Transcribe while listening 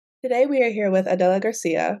Today we are here with Adela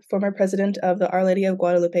Garcia, former president of the Our Lady of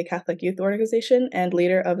Guadalupe Catholic Youth Organization and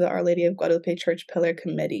leader of the Our Lady of Guadalupe Church Pillar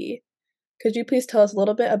Committee. Could you please tell us a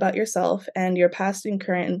little bit about yourself and your past and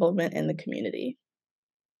current involvement in the community?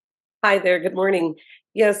 Hi there. Good morning.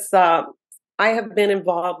 Yes, I have been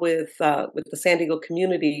involved with the San Diego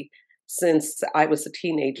community since I was a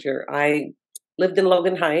teenager. I lived in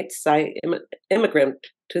Logan Heights. I am an immigrant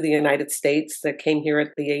to the United States that came here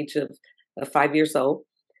at the age of 5 years old,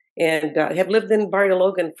 and have lived in Barrio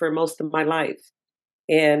Logan for most of my life.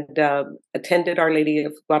 And attended Our Lady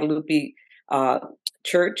of Guadalupe uh,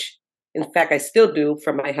 Church. In fact, I still do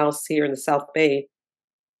from my house here in the South Bay.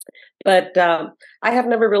 But I have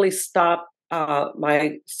never really stopped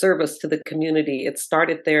my service to the community. It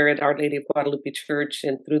started there at Our Lady of Guadalupe Church,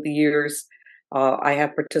 and through the years, I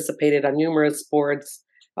have participated on numerous boards.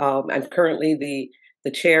 I'm currently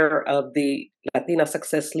the chair of the Latina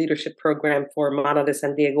Success Leadership Program for Mana de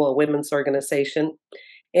San Diego, a women's organization,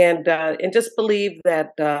 and just believe that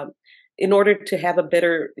in order to have a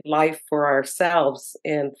better life for ourselves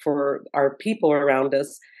and for our people around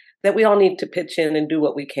us, that we all need to pitch in and do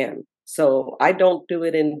what we can. So I don't do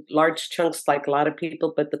it in large chunks like a lot of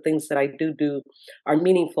people, but the things that I do are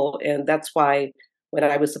meaningful, and that's why when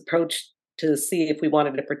I was approached to see if we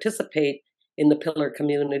wanted to participate in the Pillar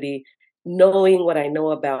community, knowing what I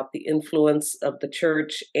know about the influence of the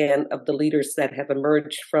church and of the leaders that have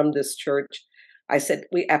emerged from this church, I said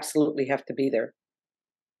we absolutely have to be there.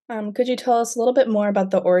 Could you tell us a little bit more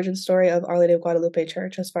about the origin story of Our Lady of Guadalupe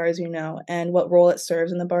Church, as far as you know, and what role it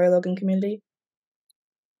serves in the Barrio Logan community?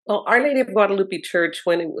 Well, Our Lady of Guadalupe Church,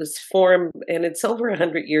 when it was formed, and it's over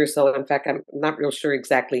 100 years old. In fact, I'm not real sure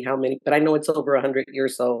exactly how many, but I know it's over 100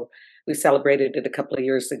 years old. We celebrated it a couple of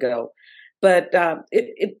years ago. But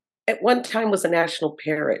it at one time was a national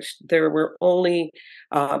parish. There were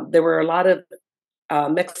a lot of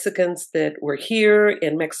Mexicans that were here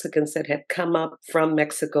and Mexicans that had come up from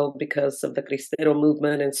Mexico because of the Cristero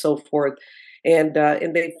movement and so forth. And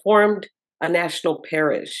they formed a national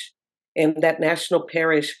parish. And that national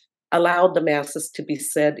parish allowed the masses to be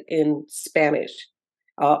said in Spanish.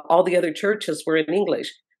 All the other churches were in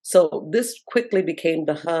English. So this quickly became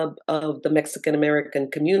the hub of the Mexican American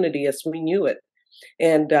community as we knew it.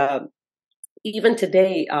 And even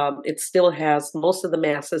today, it still has most of the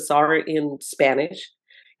masses are in Spanish.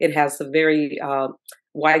 It has a very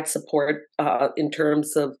wide support in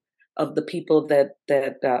terms of the people that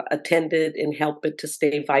attended and help it to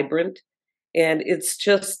stay vibrant. And it's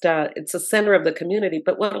just it's a center of the community.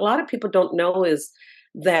 But what a lot of people don't know is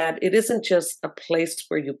that it isn't just a place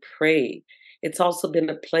where you pray. It's also been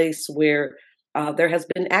a place where there has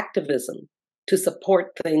been activism to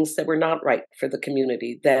support things that were not right for the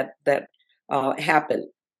community that happen.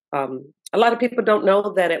 A lot of people don't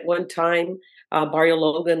know that at one time, Barrio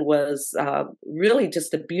Logan was really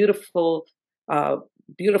just a uh,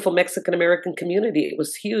 beautiful Mexican American community. It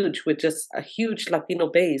was huge with just a huge Latino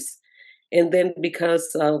base. And then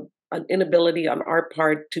because of an inability on our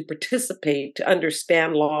part to participate, to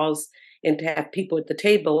understand laws, and to have people at the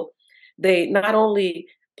table, they not only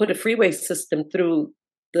put a freeway system through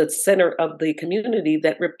the center of the community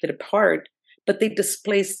that ripped it apart, but they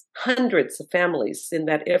displaced hundreds of families in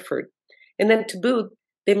that effort. And then to boot,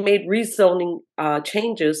 they made rezoning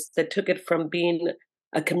changes that took it from being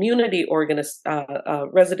a community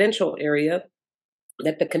residential area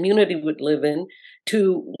that the community would live in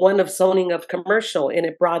to one of zoning of commercial, and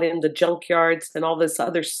it brought in the junkyards and all this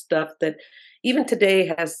other stuff that even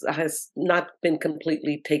today has not been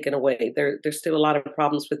completely taken away. There's still a lot of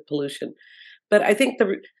problems with pollution. But I think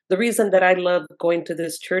the reason that I love going to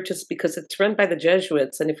this church is because it's run by the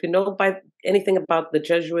Jesuits, and if you know by anything about the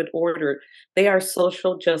Jesuit order, they are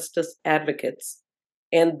social justice advocates.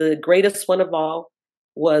 And the greatest one of all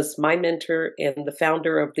was my mentor and the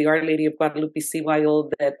founder of the Our Lady of Guadalupe CYO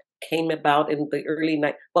that came about in the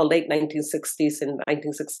late 1960s and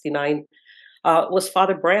 1969 was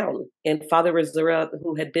Father Brown and Father Rosura,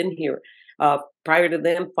 who had been here. Prior to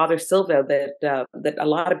them, Father Silva, that a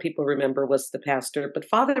lot of people remember, was the pastor. But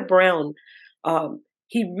Father Brown,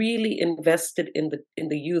 he really invested in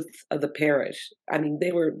the youth of the parish. I mean,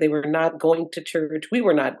 they were not going to church. We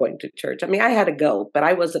were not going to church. I mean, I had to go, but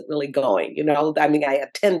I wasn't really going. You know, I mean, I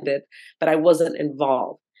attended, but I wasn't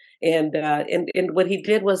involved. And what he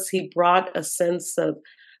did was he brought a sense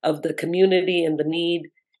of the community and the need,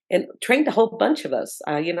 and trained a whole bunch of us.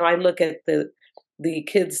 I look at the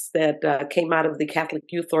kids that came out of the Catholic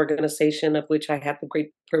Youth Organization, of which I have the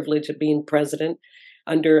great privilege of being president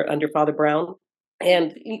under Father Brown.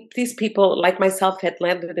 And these people, like myself, had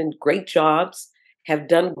landed in great jobs, have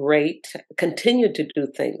done great, continue to do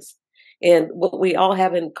things. And what we all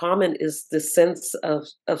have in common is this sense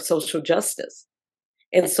of social justice.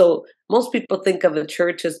 And so most people think of a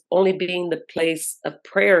church as only being the place of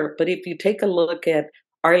prayer. But if you take a look at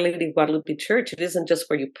Our Lady of Guadalupe Church, it isn't just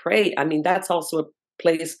where you pray. I mean, that's also a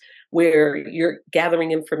place where you're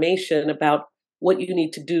gathering information about what you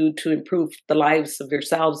need to do to improve the lives of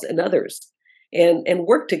yourselves and others and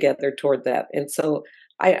work together toward that. And so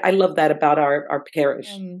I love that about our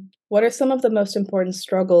parish. What are some of the most important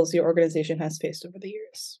struggles your organization has faced over the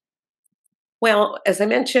years? Well, as I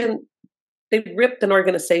mentioned, they ripped an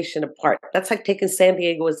organization apart. That's like taking San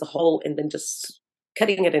Diego as a whole and then just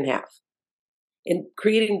cutting it in half and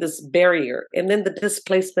creating this barrier. And then the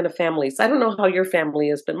displacement of families. I don't know how your family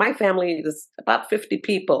is, but my family is about 50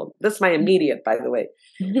 people. This is my immediate, by the way.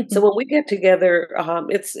 So when we get together,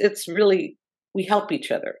 it's really we help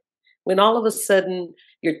each other. When all of a sudden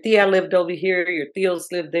your tia lived over here, your tios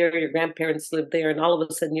lived there, your grandparents lived there, and all of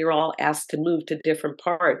a sudden you're all asked to move to different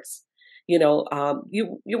parts. You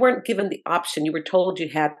weren't given the option. You were told you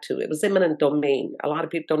had to. It was eminent domain. A lot of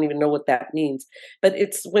people don't even know what that means, but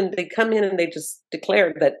it's when they come in and they just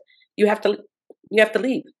declare that you have to you have to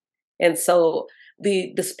leave. And so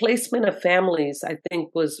the displacement of families, I think,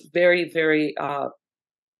 was very, very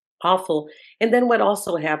awful. And then what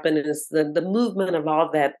also happened is the movement of all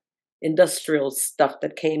that industrial stuff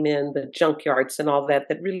that came in, the junkyards and all that,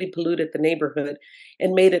 that really polluted the neighborhood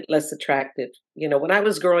and made it less attractive. When I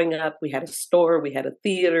was growing up, we had a store, we had a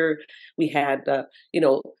theater, we had, the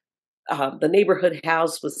neighborhood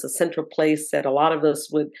house was the central place that a lot of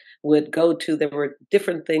us would go to. There were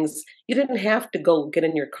different things. You didn't have to go get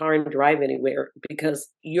in your car and drive anywhere because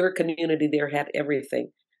your community there had everything.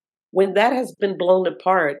 When that has been blown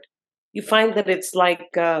apart, you find that it's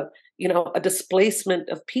like a displacement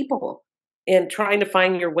of people and trying to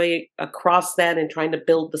find your way across that and trying to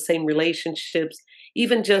build the same relationships,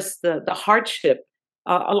 even just the hardship.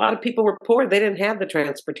 A lot of people were poor; they didn't have the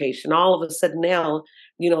transportation. All of a sudden now,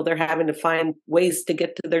 they're having to find ways to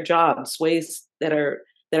get to their jobs, ways that are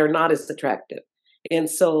not as attractive. And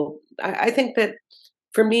so I think that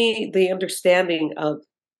for me, the understanding of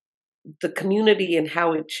the community and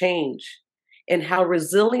how it changed and how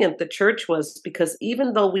resilient the church was, because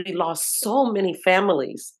even though we lost so many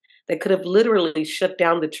families that could have literally shut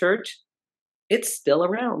down the church, it's still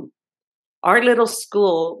around. Our little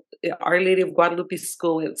school, Our Lady of Guadalupe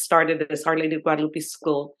School, it started as Our Lady of Guadalupe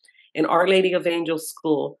School and Our Lady of Angels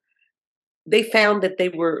School. They found that they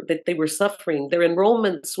were suffering. Their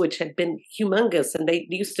enrollments, which had been humongous, and they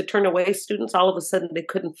used to turn away students, all of a sudden they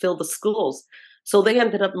couldn't fill the schools. So they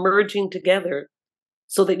ended up merging together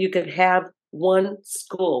so that you could have one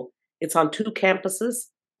school. It's on two campuses,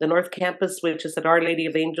 the North Campus, which is at Our Lady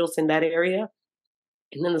of Angels in that area,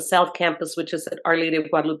 and then the South Campus, which is at Our Lady of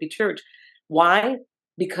Guadalupe Church. Why?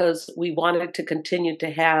 Because we wanted to continue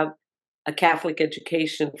to have a Catholic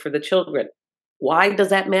education for the children. Why does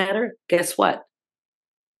that matter? Guess what?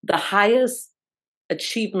 The highest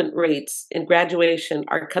achievement rates in graduation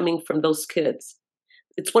are coming from those kids.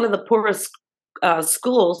 It's one of the poorest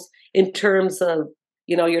schools in terms of,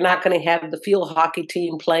 you're not going to have the field hockey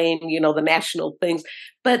team playing, the national things,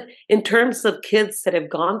 but in terms of kids that have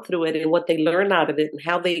gone through it and what they learn out of it and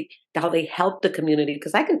how they help the community.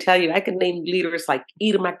 Because I can tell you, I can name leaders like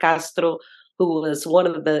Irma Castro, who was one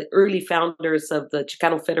of the early founders of the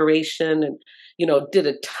Chicano Federation and did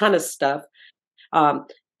a ton of stuff. um,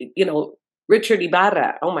 you know, Richard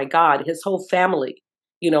Ibarra, oh my God, his whole family,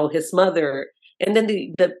 his mother, and then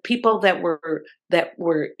the people that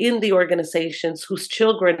were in the organizations whose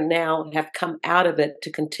children now have come out of it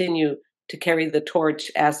to continue to carry the torch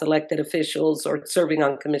as elected officials or serving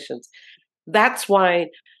on commissions. That's why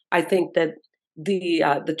I think that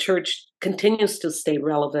the church continues to stay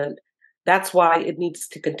relevant. That's why it needs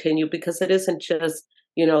to continue, because it isn't just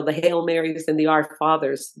the Hail Marys and the Our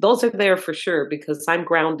Fathers. Those are there for sure because I'm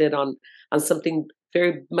grounded on something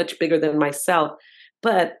very much bigger than myself.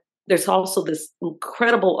 But there's also this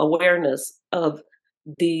incredible awareness of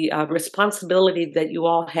the responsibility that you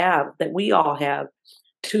all have, that we all have,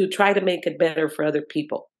 to try to make it better for other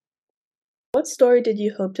people. What story did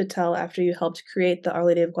you hope to tell after you helped create the Our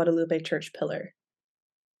Lady of Guadalupe church pillar?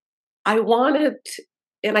 I wanted,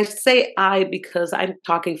 and I say I because I'm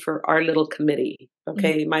talking for our little committee. Mhm.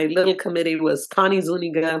 Okay. My little committee was Connie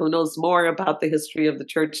Zuniga, who knows more about the history of the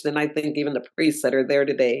church than I think even the priests that are there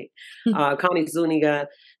today. Connie Zuniga,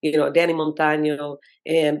 Danny Montano,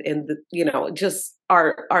 and just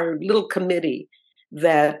our little committee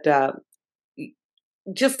that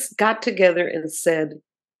just got together and said,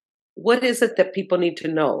 what is it that people need to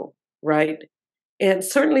know? Right. And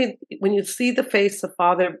certainly when you see the face of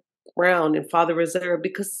Father Brown and Father Rosero,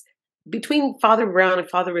 because between Father Brown and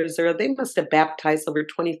Father Rosero, they must have baptized over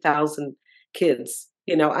 20,000 kids.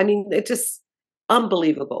 I mean, it's just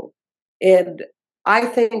unbelievable. And I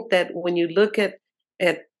think that when you look at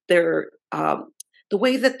their the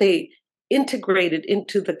way that they integrated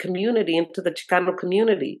into the community, into the Chicano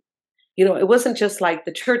community, it wasn't just like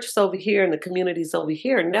the church is over here and the community's over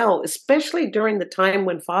here. No, especially during the time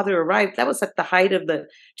when Father arrived, that was at the height of the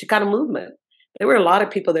Chicano movement. There were a lot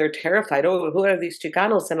of people that were terrified. Oh, who are these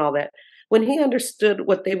Chicanos and all that? When he understood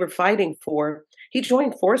what they were fighting for, he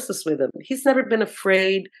joined forces with them. He's never been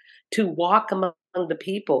afraid to walk among the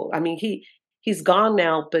people. I mean, he's gone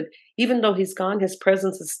now, but even though he's gone, his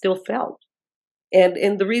presence is still felt.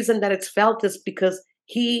 And the reason that it's felt is because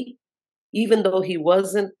he, even though he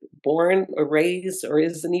wasn't born or raised or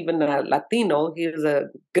isn't even a Latino, he was a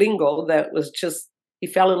gringo that was just, he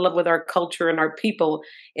fell in love with our culture and our people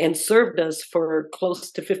and served us for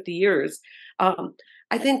close to 50 years. Um,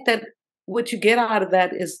 I think that what you get out of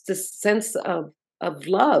that is this sense of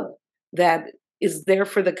love that is there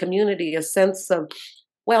for the community, a sense of,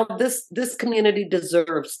 well, this community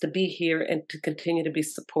deserves to be here and to continue to be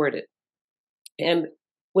supported. And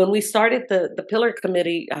when we started the Pillar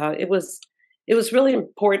Committee, it was really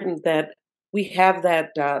important that we have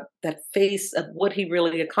that face of what he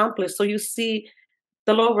really accomplished. So you see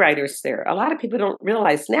the lowriders there. A lot of people don't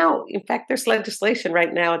realize now. In fact, there's legislation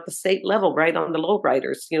right now at the state level, right on the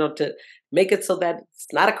lowriders, to make it so that it's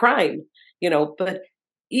not a crime. But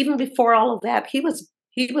even before all of that, he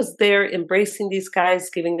was there embracing these guys,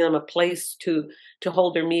 giving them a place to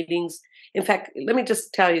hold their meetings. In fact, let me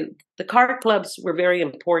just tell you, the car clubs were very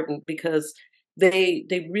important because they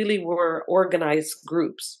really were organized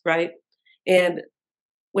groups, right? And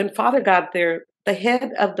when Father got there, the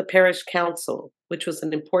head of the parish council, which was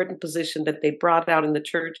an important position that they brought out in the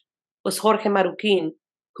church, was Jorge Maruquin,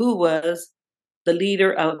 who was the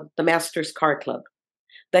leader of the Masters Car Club.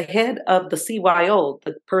 The head of the CYO,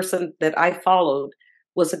 the person that I followed,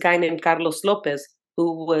 was a guy named Carlos Lopez,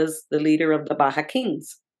 who was the leader of the Baja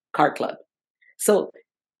Kings Car Club. So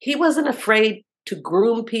he wasn't afraid to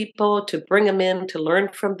groom people, to bring them in, to learn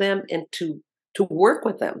from them, and to work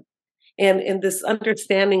with them. And this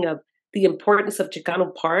understanding of the importance of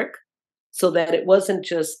Chicano Park, so that it wasn't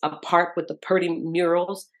just a park with the pretty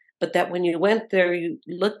murals, but that when you went there, you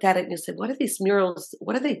looked at it and you said, what are these murals?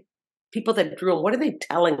 What are they, people that drew them, what are they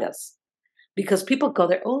telling us? Because people go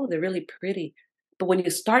there, oh, they're really pretty. But when you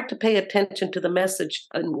start to pay attention to the message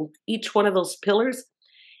on each one of those pillars,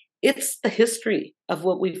 it's the history of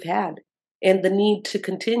what we've had and the need to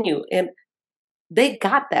continue. And they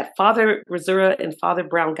got that. Father Rosura and Father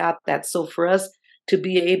Brown got that. So for us to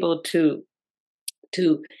be able to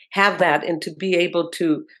have that and to be able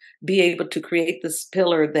to create this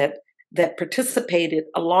pillar that participated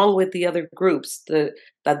along with the other groups, the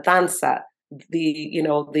danza,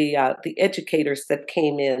 the educators that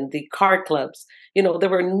came in, the car clubs. There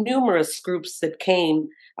were numerous groups that came,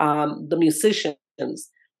 the musicians,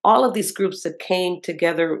 all of these groups that came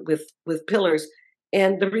together with pillars.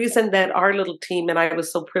 And the reason that our little team and I was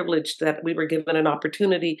so privileged that we were given an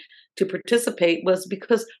opportunity to participate was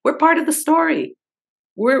because we're part of the story.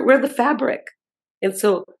 We're the fabric. And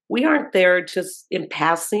so we aren't there just in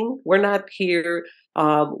passing. We're not here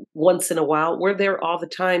once in a while. We're there all the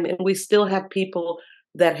time. And we still have people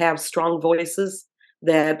that have strong voices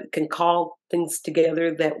that can call things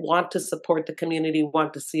together, that want to support the community,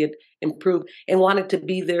 want to see it improve, and want it to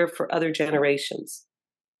be there for other generations.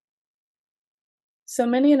 So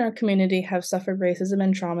many in our community have suffered racism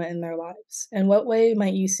and trauma in their lives. In what way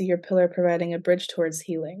might you see your pillar providing a bridge towards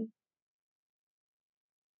healing?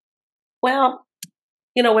 Well,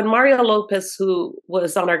 when Mario Lopez, who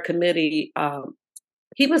was on our committee,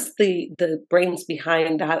 he was the brains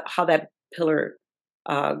behind how that pillar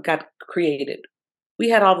got created. We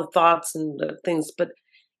had all the thoughts and the things, but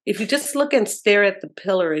if you just look and stare at the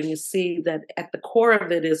pillar and you see that at the core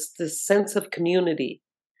of it is this sense of community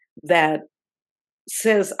that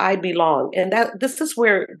says I belong, and that this is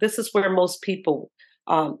where most people,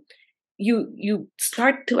 um, you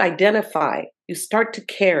start to identify, you start to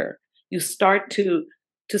care, you start to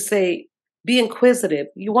say, be inquisitive.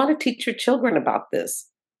 You want to teach your children about this.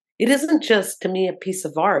 It isn't just to me a piece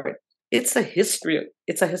of art. It's a history.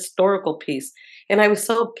 It's a historical piece. And I was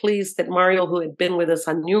so pleased that Mario, who had been with us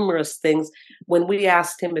on numerous things, when we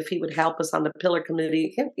asked him if he would help us on the Pillar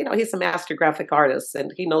Committee, he's a master graphic artist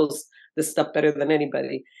and he knows this stuff better than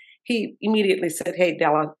anybody. He immediately said, "Hey,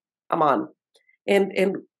 Della, I'm on."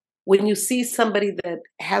 And when you see somebody that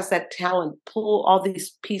has that talent, pull all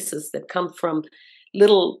these pieces that come from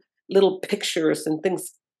little little pictures and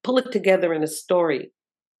things, pull it together in a story.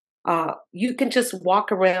 you can just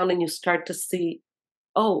walk around and you start to see,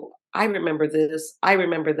 oh, I remember this, I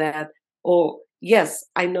remember that, or yes,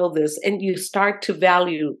 I know this. And you start to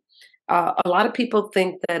value. A lot of people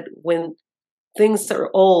think that when things are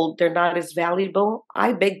old, they're not as valuable.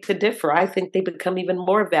 I beg to differ. I think they become even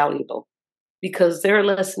more valuable because they're a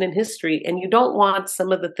lesson in history. And you don't want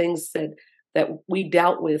some of the things that we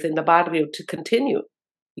dealt with in the barrio to continue.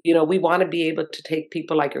 We want to be able to take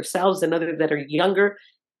people like yourselves and others that are younger,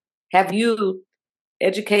 have you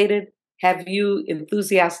educated, have you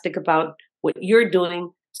enthusiastic about what you're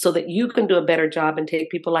doing so that you can do a better job and take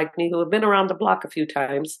people like me who have been around the block a few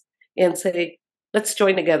times and say, let's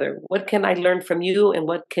join together. What can I learn from you and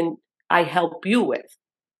what can I help you with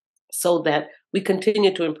so that we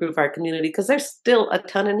continue to improve our community? Because there's still a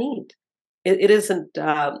ton of need. It isn't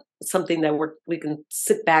something that we can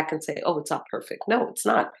sit back and say, oh, it's all perfect. No, it's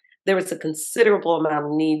not. There is a considerable amount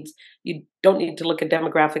of needs. You don't need to look at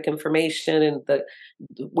demographic information and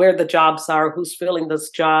where the jobs are, who's filling those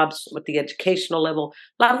jobs, what the educational level.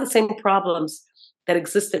 A lot of the same problems that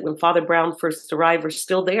existed when Father Brown first arrived are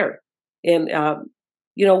still there. And,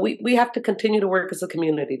 we have to continue to work as a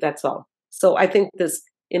community. That's all. So I think this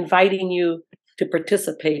inviting you to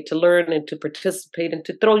participate, to learn and to participate and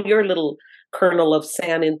to throw your little kernel of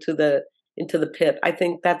sand into the pit. I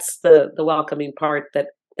think that's the welcoming part that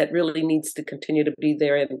really needs to continue to be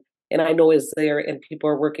there and I know is there and people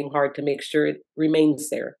are working hard to make sure it remains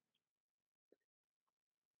there.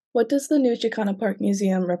 What does the new Chicano Park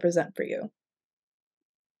Museum represent for you?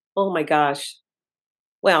 Oh my gosh.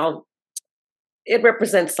 Well, it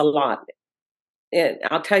represents a lot. And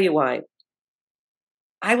I'll tell you why.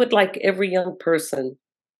 I would like every young person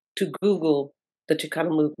to Google the Chicano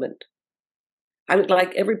movement. I would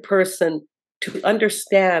like every person to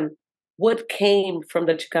understand what came from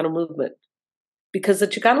the Chicano movement because the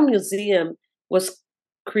Chicano Museum was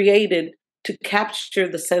created to capture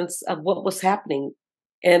the sense of what was happening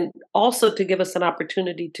and also to give us an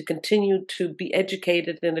opportunity to continue to be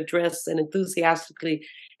educated and address and enthusiastically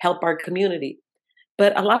help our community.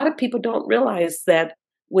 But a lot of people don't realize that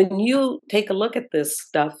when you take a look at this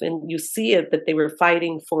stuff and you see it, that they were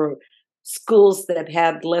fighting for schools that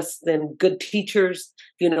had less than good teachers,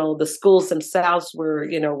 the schools themselves were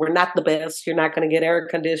not the best. You're not going to get air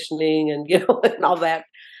conditioning and, and all that.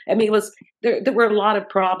 I mean, there were a lot of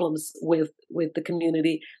problems with the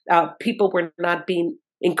community. People were not being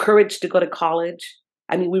encouraged to go to college.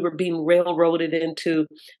 I mean, we were being railroaded into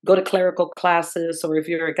go to clerical classes, or if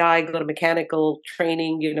you're a guy, go to mechanical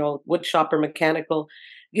training, wood shop or mechanical.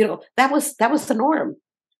 That was the norm.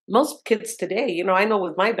 Most kids today, I know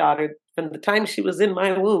with my daughter, from the time she was in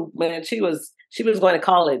my womb, man, she was going to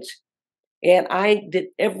college. And I did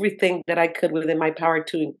everything that I could within my power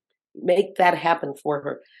to make that happen for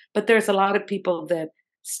her. But there's a lot of people that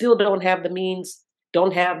still don't have the means,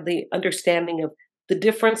 don't have the understanding of the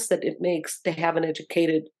difference that it makes to have an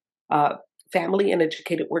educated uh, family and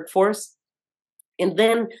educated workforce. And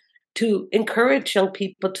then to encourage young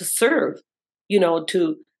people to serve,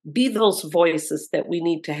 to be those voices that we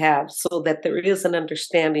need to have so that there is an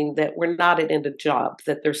understanding that we're not in a job,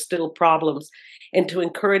 that there's still problems, and to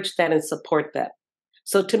encourage that and support that.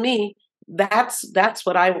 So to me, that's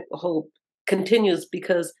what I hope continues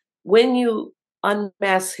because when you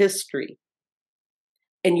unmask history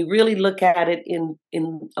and you really look at it in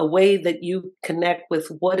a way that you connect with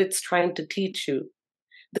what it's trying to teach you,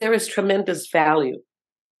 there is tremendous value.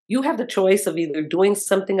 You have the choice of either doing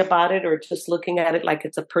something about it or just looking at it like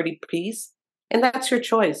it's a pretty piece, and that's your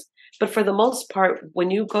choice. But for the most part,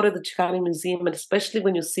 when you go to the Chicano Museum, and especially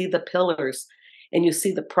when you see the pillars and you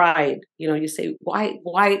see the pride, you say,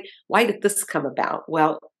 why did this come about?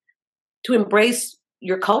 Well, to embrace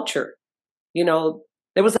your culture. You know,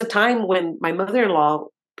 there was a time when my mother-in-law,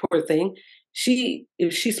 poor thing,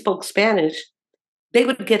 if she spoke Spanish, they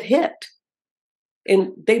would get hit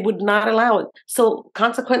and they would not allow it. So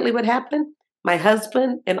consequently, what happened? My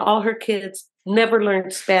husband and all her kids never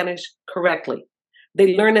learned Spanish correctly.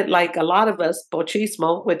 They learn it like a lot of us,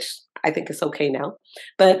 bochismo, which I think is okay now,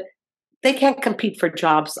 but they can't compete for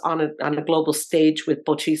jobs on a global stage with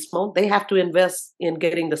bochismo. They have to invest in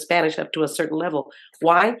getting the Spanish up to a certain level.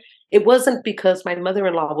 Why? It wasn't because my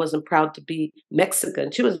mother-in-law wasn't proud to be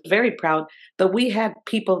Mexican. She was very proud, but we had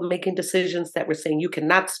people making decisions that were saying you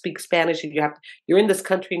cannot speak Spanish. You're in this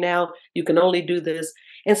country now. You can only do this,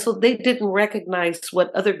 and so they didn't recognize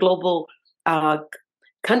what other global uh,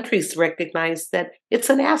 countries recognize, that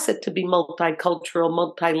it's an asset to be multicultural,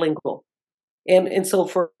 multilingual. And so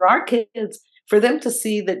for our kids, for them to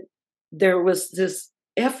see that there was this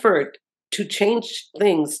effort to change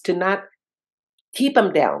things, to not keep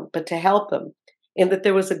them down, but to help them. and that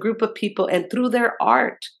there was a group of people, and through their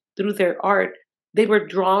art, they were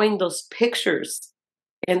drawing those pictures,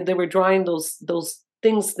 and they were drawing those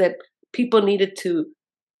things that people needed to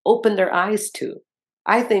open their eyes to.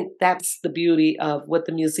 I think that's the beauty of what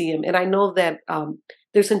the museum, and I know that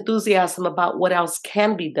there's enthusiasm about what else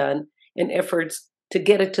can be done in efforts to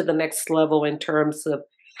get it to the next level in terms of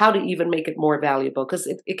how to even make it more valuable. Because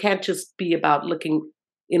it can't just be about looking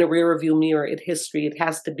in a rear view mirror at history. It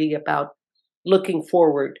has to be about looking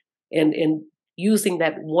forward and using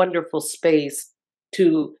that wonderful space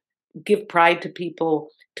to give pride to people,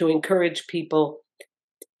 to encourage people,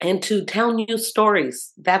 and to tell new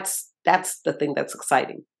stories. That's the thing that's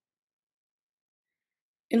exciting.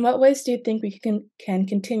 In what ways do you think we can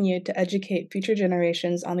continue to educate future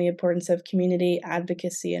generations on the importance of community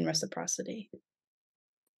advocacy and reciprocity?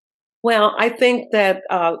 Well, I think that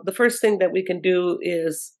the first thing that we can do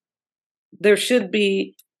is there should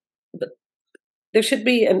be there should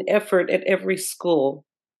be an effort at every school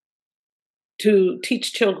to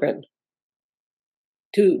teach children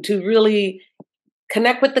to really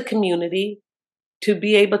connect with the community, to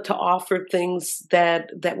be able to offer things that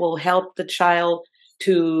will help the child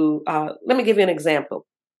to. Let me give you an example.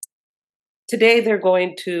 Today they're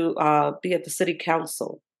going to be at the city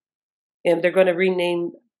council, and they're going to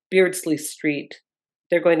rename Beardsley Street.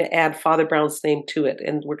 They're going to add Father Brown's name to it,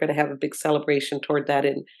 and we're going to have a big celebration toward that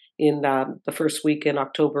in the first week in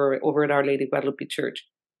October over at Our Lady of Guadalupe Church.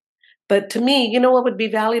 But to me, you know what would be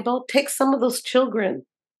valuable? Take some of those children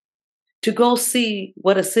to go see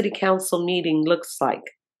what a city council meeting looks like,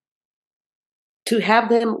 to have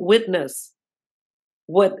them witness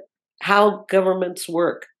what how governments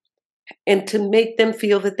work, and to make them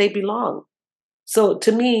feel that they belong. So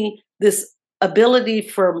to me, this ability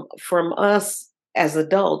from us as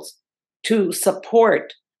adults to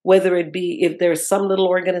support, whether it be if there's some little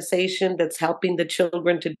organization that's helping the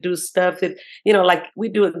children to do stuff, if like we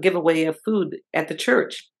do a giveaway of food at the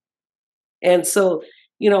church. And so,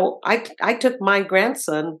 I took my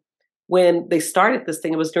grandson when they started this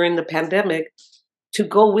thing, it was during the pandemic, to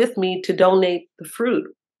go with me to donate the fruit.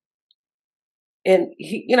 And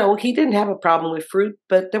he didn't have a problem with fruit,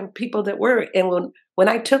 but there were people that were. And when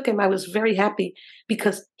I took him, I was very happy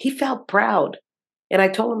because he felt proud. And I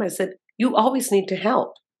told him, I said, "You always need to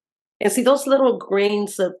help." And see those little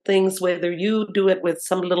grains of things, whether you do it with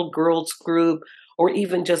some little girls group or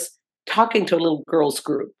even just talking to a little girls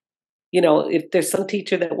group. If there's some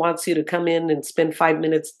teacher that wants you to come in and spend 5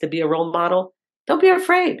 minutes to be a role model, don't be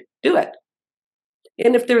afraid. Do it.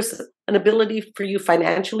 And if there's an ability for you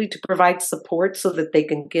financially to provide support so that they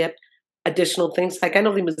can get additional things, like I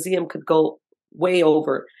know the museum could go way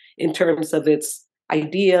over in terms of its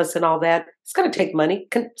ideas and all that. It's going to take money.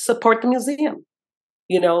 Can support the museum.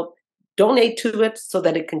 You know, donate to it so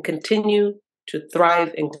that it can continue to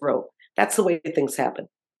thrive and grow. That's the way things happen.